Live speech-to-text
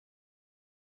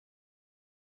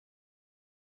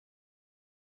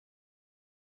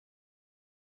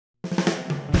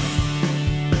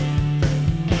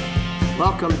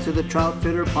Welcome to the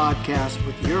Troutfitter Podcast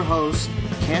with your host,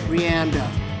 Kent Rianda.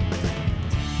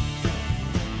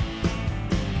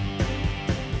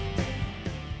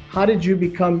 How did you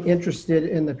become interested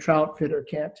in the Troutfitter,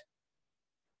 Kent?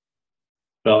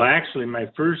 Well, actually, my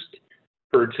first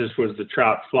purchase was the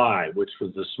Trout Fly, which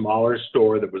was the smaller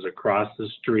store that was across the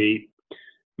street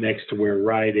next to where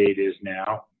Rite Aid is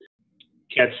now.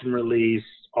 Catch and release,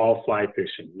 all fly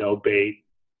fishing, no bait,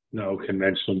 no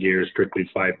conventional gear, strictly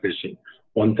fly fishing,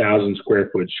 1,000 square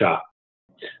foot shop.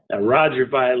 Now, Roger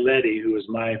Violetti, who was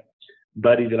my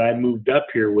buddy that I moved up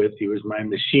here with, he was my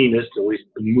machinist, at least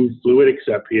to move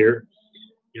fluidics up here,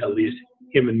 at least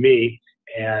him and me,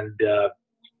 and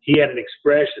he had an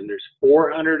expression, there's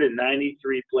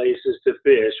 493 places to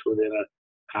fish within an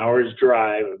hour's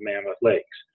drive of Mammoth Lakes.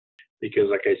 Because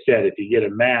like I said, if you get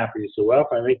a map and you say, well, if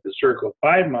I make the circle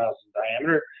 5 miles in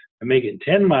diameter, I make it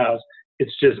 10 miles,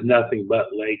 it's just nothing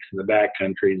but lakes in the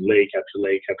backcountry, lake after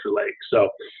lake after lake. So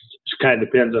it just kind of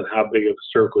depends on how big of a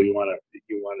circle you want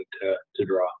it to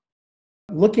draw.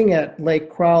 Looking at Lake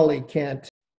Crowley, Kent,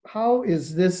 how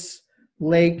is this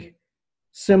lake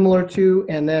similar to,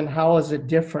 and then how is it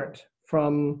different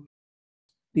from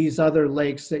these other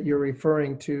lakes that you're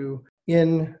referring to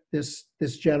in this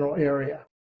general area?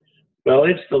 Well,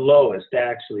 it's the lowest,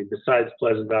 actually, besides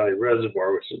Pleasant Valley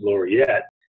Reservoir, which is lower yet.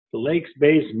 The Lakes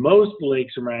Basin, most of the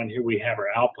lakes around here we have are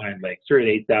alpine lakes. They're at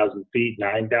 8,000 feet,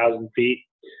 9,000 feet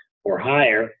or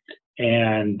higher,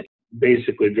 and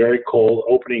basically very cold.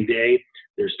 Opening day,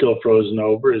 they're still frozen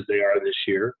over as they are this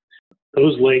year.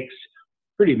 Those lakes,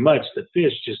 pretty much the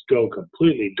fish just go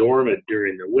completely dormant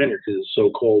during the winter because it's so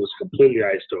cold, it's completely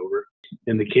iced over.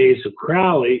 In the case of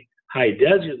Crowley, high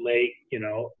desert lake,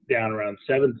 down around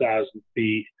 7,000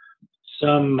 feet,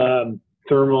 some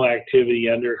thermal activity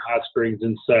under hot springs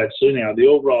and such. So now the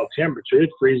overall temperature, it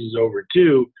freezes over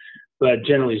too, but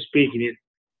generally speaking, it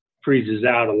freezes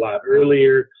out a lot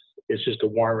earlier. It's just a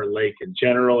warmer lake in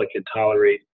general. It can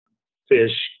tolerate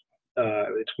fish.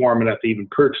 It's warm enough to even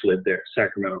perch live there.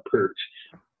 Sacramento perch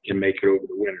can make it over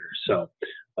the winter. So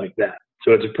like that.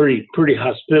 So it's a pretty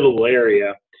hospitable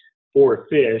area for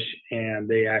fish, and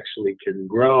they actually can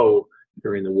grow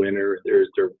during the winter.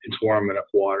 It's warm enough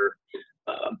water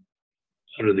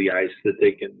under the ice that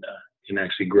they can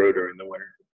actually grow during the winter.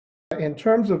 In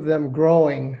terms of them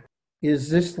growing, is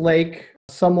this lake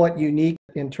somewhat unique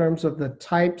in terms of the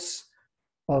types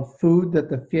of food that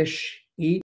the fish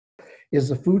eat? Is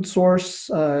the food source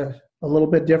a little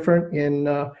bit different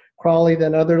in Crowley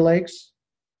than other lakes?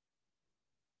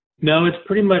 No, it's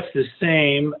pretty much the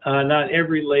same. Not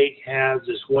every lake has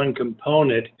this one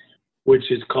component, which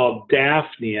is called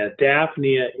Daphnia.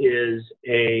 Daphnia is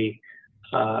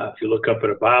if you look up at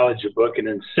a biology book, an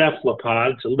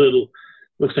encephalopod. It's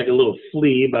looks like a little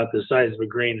flea about the size of a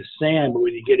grain of sand, but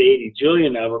when you get 80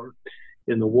 jillion of them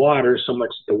in the water, so much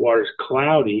that the water's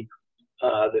cloudy,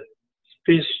 the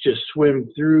fish just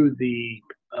swim through the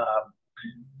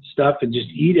stuff and just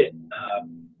eat it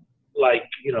like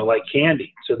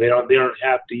candy. So they don't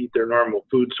have to eat their normal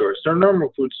food source. Their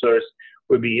normal food source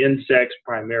would be insects,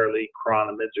 primarily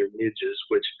chironomids or midges,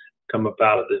 which come up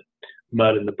out of the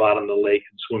mud in the bottom of the lake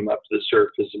and swim up to the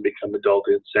surface and become adult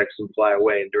insects and fly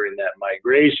away. And during that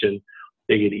migration,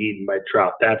 they get eaten by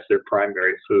trout. That's their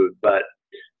primary food, but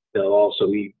they'll also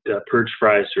eat perch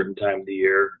fry a certain time of the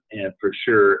year, and for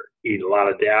sure eat a lot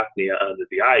of Daphnia under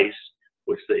the ice,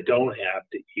 which they don't have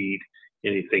to eat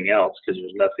anything else because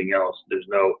there's nothing else. There's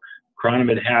no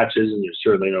chironomid hatches, and there's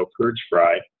certainly no perch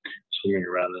fry swimming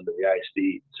around under the ice to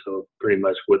eat. So pretty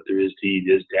much what there is to eat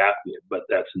is Daphnia, but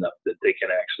that's enough that they can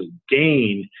actually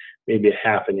gain maybe a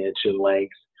half an inch in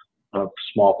length of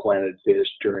small planted fish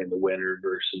during the winter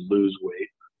versus lose weight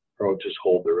or just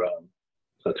hold their own.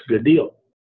 So that's a good deal.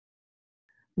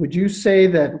 Would you say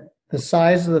that the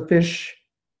size of the fish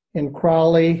in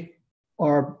Crowley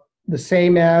are the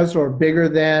same as or bigger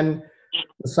than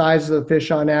the size of the fish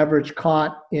on average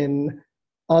caught in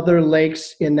other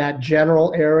lakes in that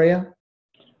general area?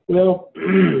 Well,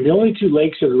 the only two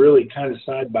lakes that are really kind of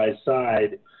side by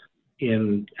side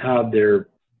in how their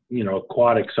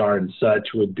aquatics are and such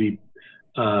would be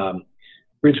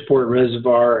Bridgeport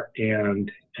Reservoir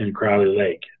and Crowley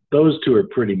Lake. Those two are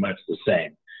pretty much the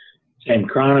same. Same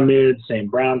chironomids, same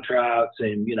brown trout,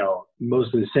 same,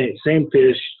 most of the same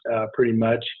fish pretty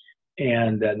much,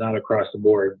 and not across the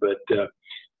board, but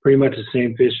pretty much the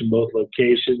same fish in both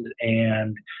locations,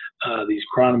 and these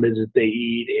chironomids that they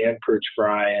eat and perch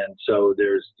fry, and so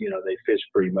there's, they fish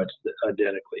pretty much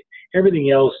identically. Everything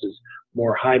else is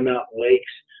more high mountain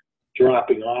lakes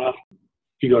dropping off. If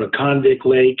you go to Convict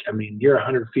Lake, you're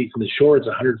 100 feet from the shore, it's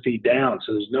 100 feet down,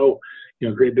 so there's no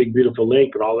great big beautiful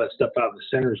lake, but all that stuff out in the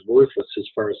center is worthless as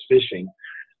far as fishing,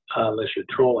 unless you're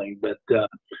trolling. But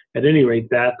at any rate,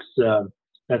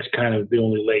 that's kind of the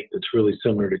only lake that's really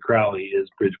similar to Crowley is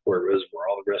Bridgeport Reservoir.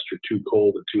 All the rest are too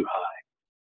cold and too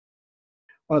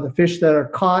high. Are the fish that are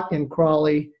caught in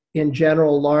Crowley in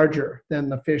general larger than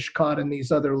the fish caught in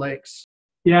these other lakes?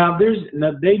 Yeah,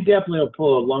 they definitely will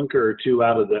pull a lunker or two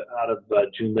out of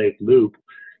June Lake Loop.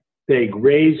 They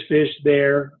raise fish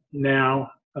there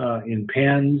now in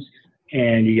pens,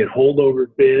 and you get holdover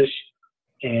fish,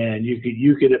 and you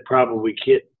could probably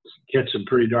catch some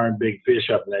pretty darn big fish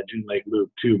up in that June Lake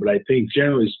Loop too. But I think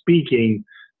generally speaking,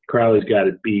 Crowley's got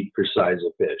it beat for size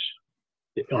of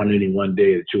fish on any one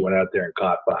day that you went out there and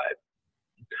caught 5.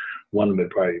 One of them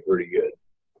would probably be pretty good.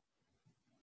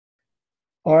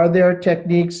 Are there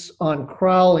techniques on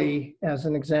Crowley, as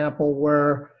an example,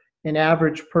 where an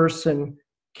average person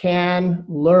can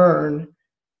learn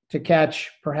to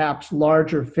catch perhaps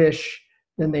larger fish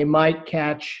than they might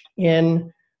catch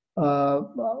in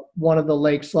one of the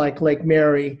lakes like Lake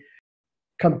Mary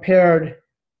compared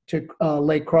to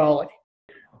Lake Crowley?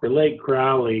 For Lake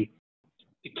Crowley,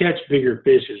 to catch bigger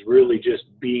fish is really just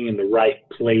being in the right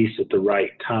place at the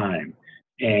right time.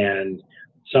 And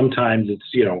sometimes it's,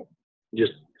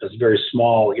 just it's very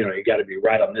small, you got to be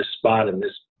right on this spot in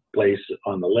this place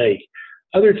on the lake.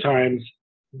 Other times,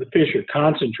 the fish are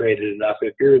concentrated enough.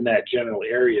 If you're in that general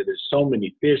area, there's so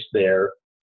many fish there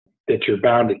that you're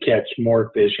bound to catch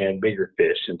more fish and bigger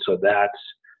fish. And so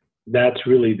that's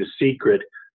really the secret.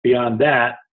 Beyond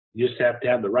that, you just have to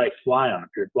have the right fly on. If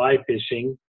you're fly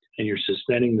fishing and you're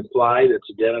suspending the fly that's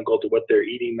identical to what they're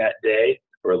eating that day,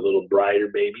 or a little brighter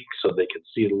maybe so they can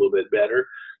see it a little bit better,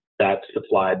 that's the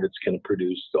fly that's going to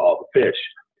produce all the fish.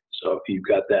 So if you've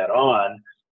got that on,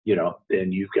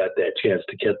 then you've got that chance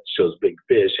to catch those big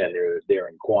fish, and they're there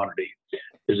in quantity.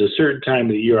 There's a certain time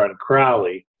of the year on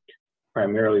Crowley,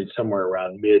 primarily somewhere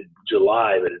around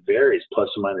mid-July, but it varies plus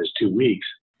or minus 2 weeks.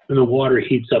 When the water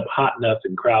heats up hot enough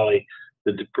in Crowley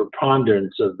that the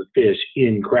preponderance of the fish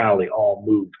in Crowley all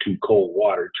move to cold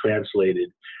water, translated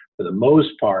for the most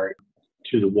part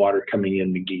to the water coming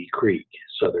in McGee Creek.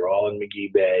 So they're all in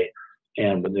McGee Bay.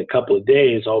 And within a couple of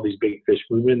days, all these big fish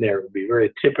move in there. It would be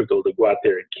very typical to go out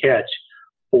there and catch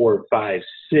 4, 5,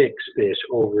 6 fish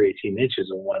over 18 inches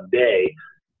in one day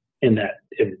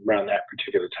around that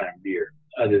particular time of year.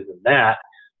 Other than that,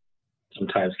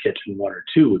 sometimes catching 1 or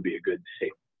 2 would be a good day.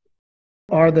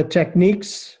 Are the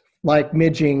techniques like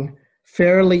midging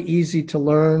fairly easy to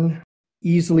learn,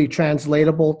 easily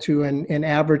translatable to an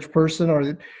average person,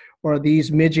 or are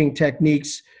these midging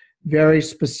techniques very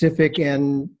specific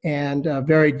and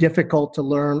very difficult to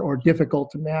learn or difficult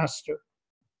to master?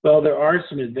 Well, there are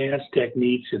some advanced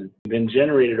techniques that have been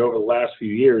generated over the last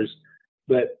few years,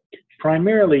 but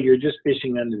primarily you're just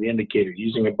fishing under the indicator,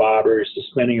 using a bobber,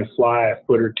 suspending a fly a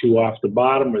foot or 2 off the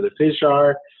bottom where the fish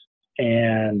are,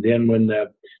 and then when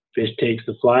the fish takes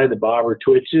the fly, the bobber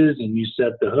twitches and you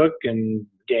set the hook and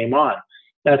game on.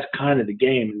 That's kind of the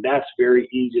game, and that's very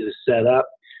easy to set up.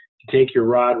 You take your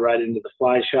rod right into the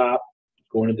fly shop,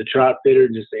 go into the Troutfitter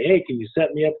and just say, hey, can you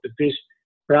set me up the fish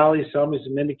Crowley, sell me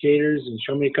some indicators and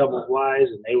show me a couple of flies,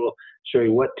 and they will show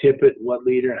you what tippet, what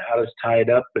leader, and how to tie it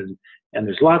up. And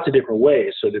there's lots of different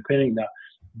ways. So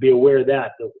be aware of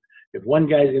that. If one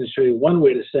guy's going to show you one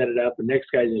way to set it up, the next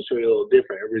guy's going to show you a little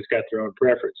different. Everybody's got their own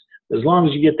preference. As long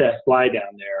as you get that fly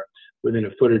down there within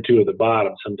a foot or 2 of the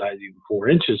bottom, sometimes even 4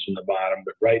 inches from the bottom,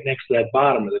 but right next to that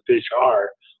bottom where the fish are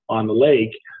on the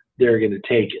lake, they're going to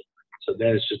take it. So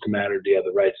then it's just a matter of, do you have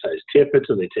the right size tippet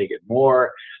so they take it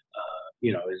more?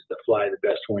 Is the fly the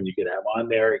best one you could have on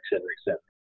there, et cetera, et cetera.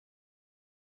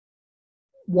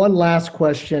 One last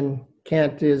question,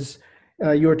 Kent, is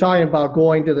you were talking about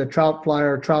going to the trout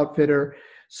flyer, Troutfitter.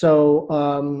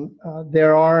 So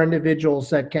there are individuals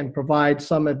that can provide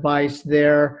some advice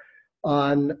there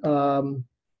on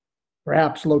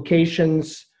perhaps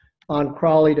locations on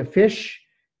Crowley to fish,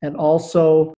 and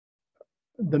also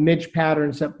the midge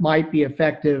patterns that might be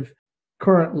effective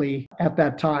currently at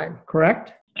that time,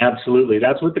 correct? Absolutely.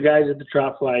 That's what the guys at the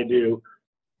Trout Fly do.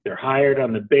 They're hired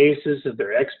on the basis of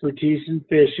their expertise in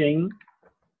fishing.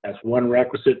 That's one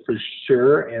requisite for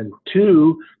sure. And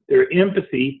 2, their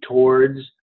empathy towards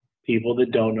people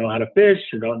that don't know how to fish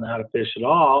or don't know how to fish at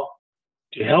all,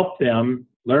 to help them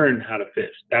learn how to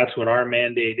fish. That's what our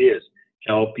mandate is.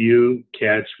 Help you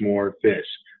catch more fish.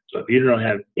 So if you don't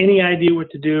have any idea what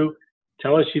to do,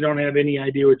 tell us you don't have any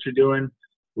idea what you're doing.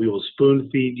 We will spoon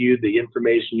feed you the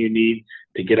information you need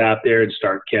to get out there and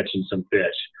start catching some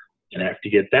fish. And after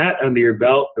you get that under your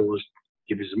belt, it will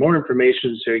give you some more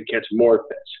information so you can catch more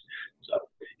fish. So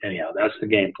anyhow, that's the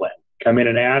game plan. come in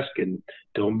and ask, and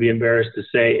don't be embarrassed to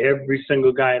say every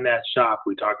single guy in that shop,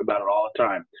 we talk about it all the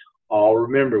time. All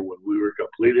remember when we were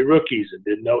completely rookies and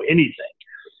didn't know anything.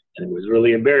 And it was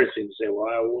really embarrassing to say,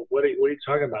 well, what are you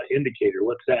talking about? Indicator,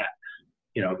 what's that?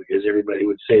 You know, because everybody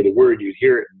would say the word, you'd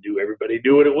hear it, and everybody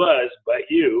knew what it was, but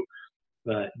you.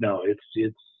 But no,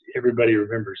 it's everybody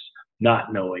remembers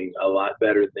not knowing a lot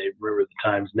better. They remember the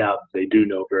times now that they do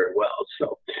know very well.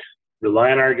 So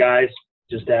rely on our guys.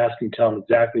 Just ask them, tell them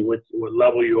exactly what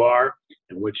level you are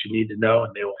and what you need to know,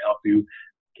 and they will help you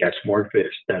catch more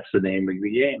fish. That's the name of the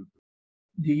game.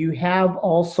 Do you have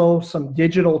also some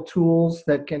digital tools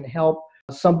that can help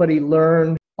somebody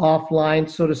learn offline,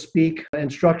 so to speak,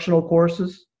 instructional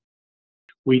courses?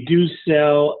 We do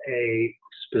sell a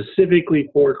specifically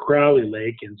for Crowley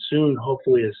Lake, and soon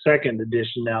hopefully a second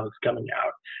edition now that's coming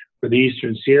out for the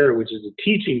Eastern Sierra, which is a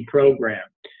teaching program.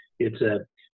 It's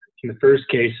in the first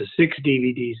case, a 6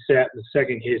 DVD set, in the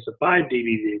second case, a 4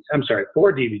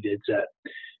 DVD set.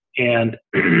 And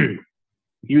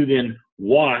you then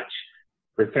watch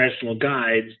professional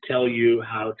guides tell you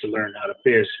how to learn how to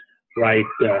fish right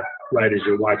as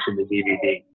you're watching the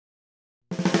DVD.